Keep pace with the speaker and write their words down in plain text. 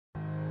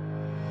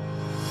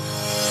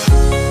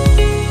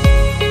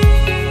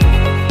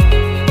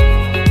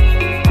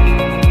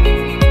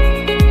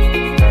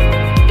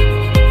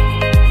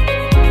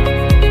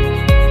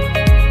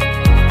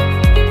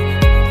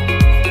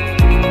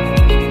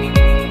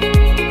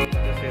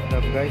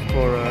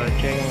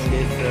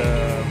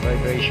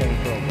vibration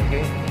probe.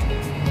 Okay,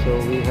 so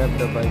we have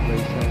the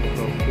vibration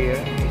probe here,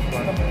 this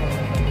one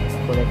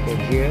connected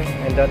here,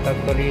 and that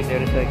actually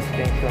there is an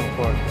extension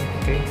cord.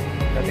 Okay,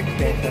 that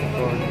extension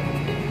cord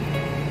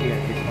here,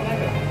 this one.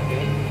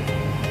 Okay,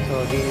 so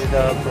this is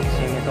the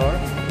proximeter.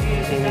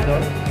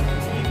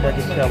 That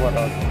is the what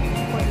out.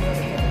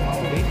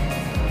 Okay,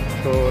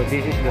 so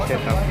this is the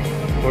setup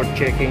for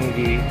checking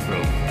the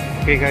probe.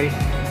 Okay guys,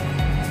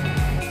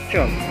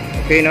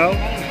 okay, now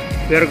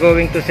we are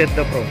going to set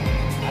the probe.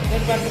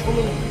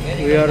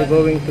 We are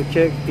going to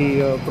check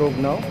the probe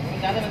now.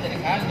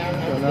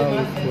 So now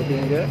it's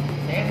putting there,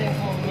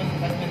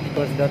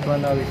 because that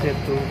one now is set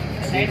to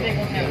 0.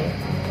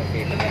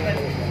 Okay,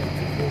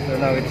 so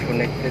now it's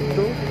connected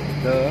to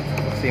the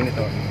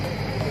oximeter.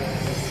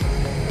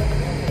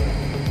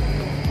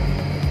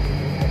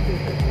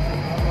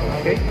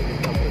 Okay,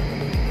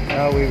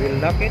 now we will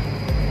lock it.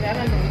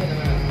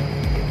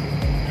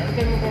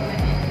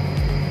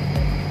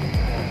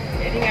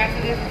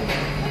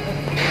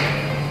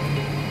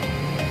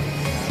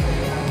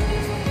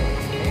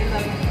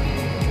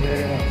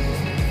 Very nice.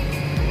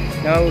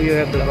 Now you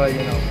have the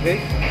value now. Okay,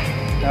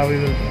 now we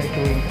will try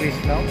to increase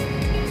now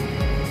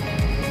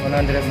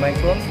 100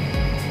 micron.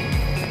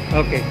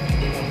 Okay,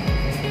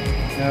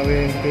 now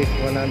we increase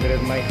 100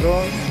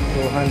 micron,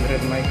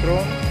 200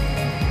 micron,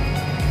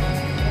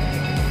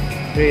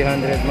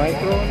 300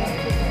 micron,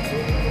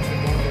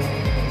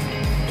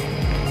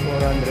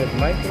 400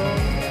 micron,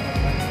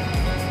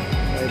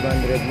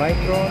 500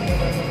 micron,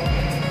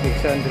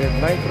 600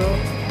 micron,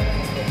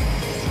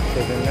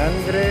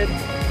 700,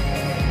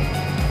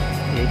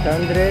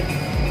 800,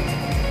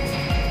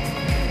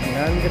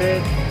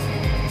 900.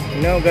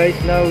 Now guys,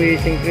 now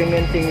is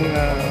incrementing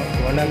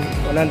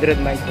 100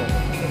 micron.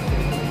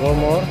 Go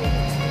more.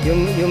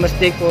 You must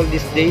take all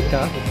this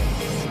data.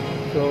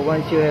 So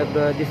once you have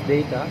this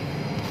data,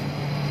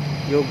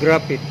 you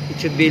graph it. It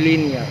should be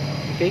linear.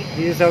 Okay,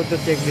 this is how to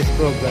check this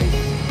probe, guys.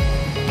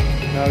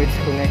 Now it's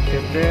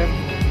connected there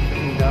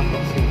in the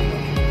oximeter.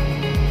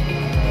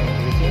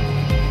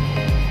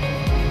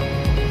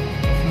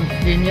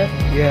 Linear?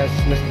 Yes,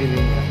 must be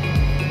linear.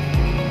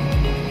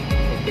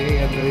 Okay,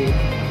 every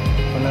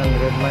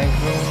 100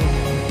 micron.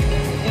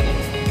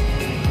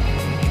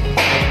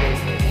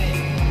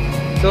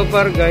 So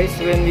far guys,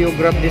 when you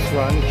grab this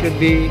one, it should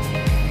be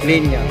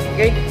linear.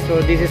 Okay,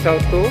 so this is how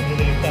to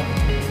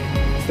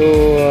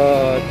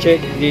check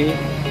the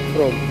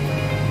probe.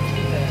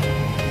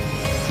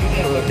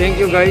 So thank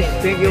you guys,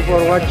 thank you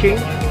for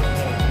watching.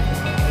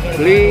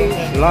 Please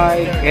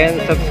like and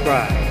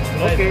subscribe.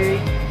 Okay.